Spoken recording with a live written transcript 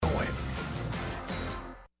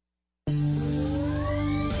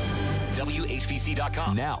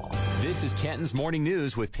HPC.com. Now, this is Canton's Morning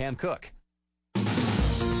News with Tam Cook.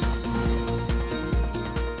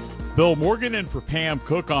 Bill Morgan in for Pam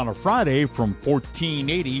Cook on a Friday from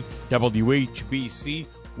 1480 WHBC.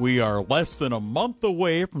 We are less than a month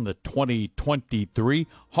away from the 2023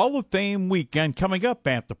 Hall of Fame weekend coming up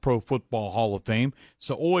at the Pro Football Hall of Fame.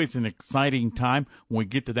 So always an exciting time when we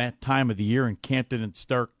get to that time of the year in Canton and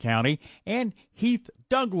Stark County. And Heath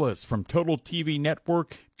Douglas from Total TV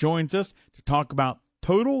Network joins us to talk about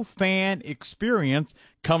Total Fan Experience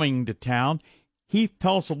coming to town. Heath,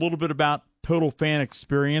 tell us a little bit about Total Fan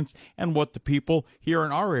Experience and what the people here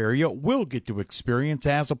in our area will get to experience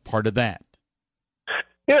as a part of that.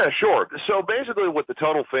 Yeah, sure. So basically what the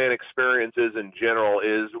Total Fan Experience is in general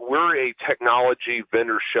is we're a technology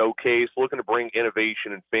vendor showcase looking to bring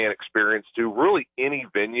innovation and fan experience to really any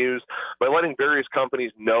venues by letting various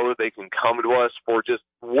companies know that they can come to us for just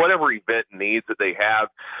whatever event needs that they have,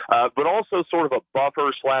 but also sort of a buffer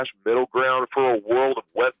 / middle ground for a world of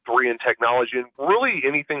Web3 and technology and really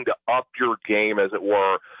anything to up your game, as it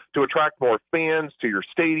were, to attract more fans to your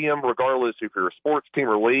stadium, regardless if you're a sports team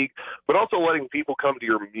or league, but also letting people come to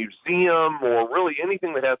your museum or really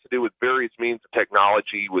anything that has to do with various means of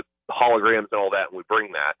technology with holograms and all that, and we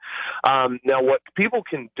bring that. Now, what people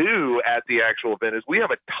can do at the actual event is we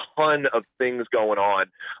have a ton of things going on.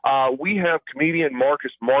 We have comedian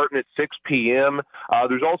Marcus Martin at 6 p.m.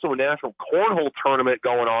 There's also a national cornhole tournament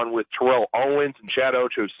going on with Terrell Owens and Chad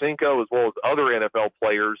Ochocinco, as well as other NFL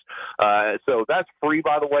players. So that's free,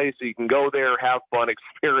 by the way, so you can go there, have fun,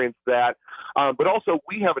 experience that. But also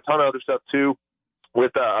we have a ton of other stuff, too,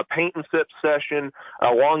 with a paint and sip session,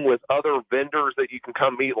 along with other vendors that you can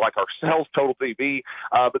come meet, like ourselves, Total TV.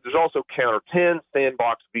 But there's also Counter 10,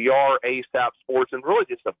 Sandbox VR, ASAP Sports, and really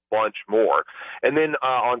just a bunch more. And then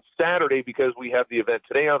on Saturday, because we have the event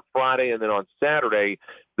today on Friday, and then on Saturday,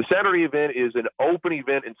 the Saturday event is an open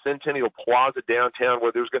event in Centennial Plaza downtown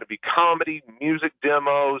where there's going to be comedy, music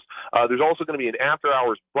demos. There's also going to be an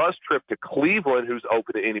after-hours bus trip to Cleveland who's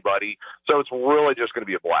open to anybody. So it's really just going to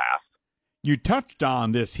be a blast. You touched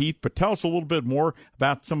on this, Heath, but tell us a little bit more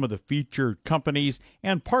about some of the featured companies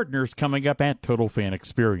and partners coming up at Total Fan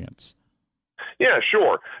Experience. Yeah,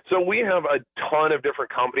 sure. So we have a ton of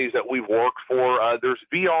different companies that we work for. There's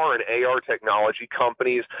VR and AR technology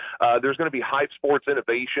companies. There's going to be Hype Sports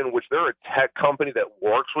Innovation, which they're a tech company that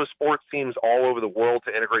works with sports teams all over the world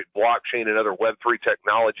to integrate blockchain and other Web3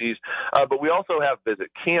 technologies. But we also have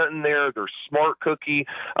Visit Canton there. There's Smart Cookie.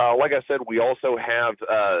 Like I said, we also have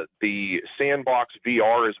the Sandbox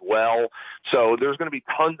VR as well. So there's going to be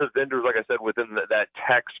tons of vendors, like I said, within that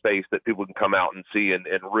tech space that people can come out and see and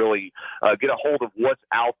really get a hold of what's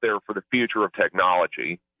out there for the future of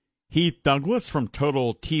technology. Heath Douglas from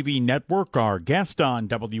Total TV Network, our guest on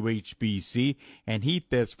WHBC. And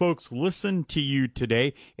Heath, as folks listen to you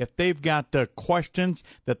today, if they've got questions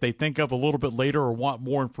that they think of a little bit later or want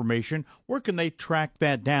more information, where can they track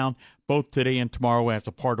that down both today and tomorrow as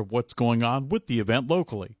a part of what's going on with the event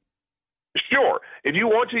locally? Sure. If you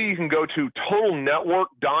want to, you can go to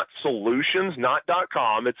totalnetwork.solutions, not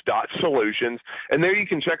 .com, it's .solutions, and there you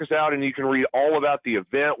can check us out and you can read all about the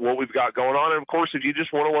event, what we've got going on. And, of course, if you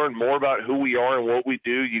just want to learn more about who we are and what we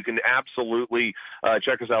do, you can absolutely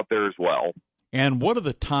check us out there as well. And what are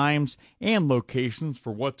the times and locations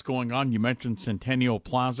for what's going on? You mentioned Centennial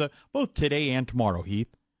Plaza, both today and tomorrow,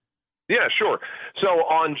 Heath. Yeah, sure. So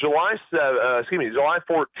on July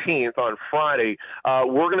 14th, on Friday,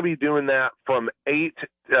 we're going to be doing that from 1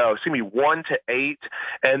 to 8.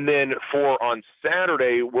 And then on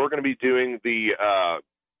Saturday, we're going to be doing the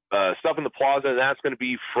stuff in the plaza, and that's going to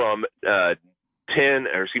be from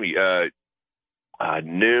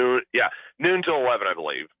noon. Yeah, noon till 11, I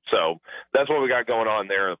believe. So that's what we got going on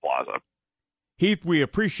there in the plaza. Heath, we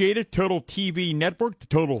appreciate it. Total TV Network, the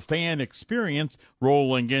Total Fan Experience,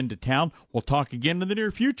 rolling into town. We'll talk again in the near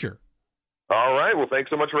future. All right. Well, thanks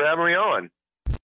so much for having me on.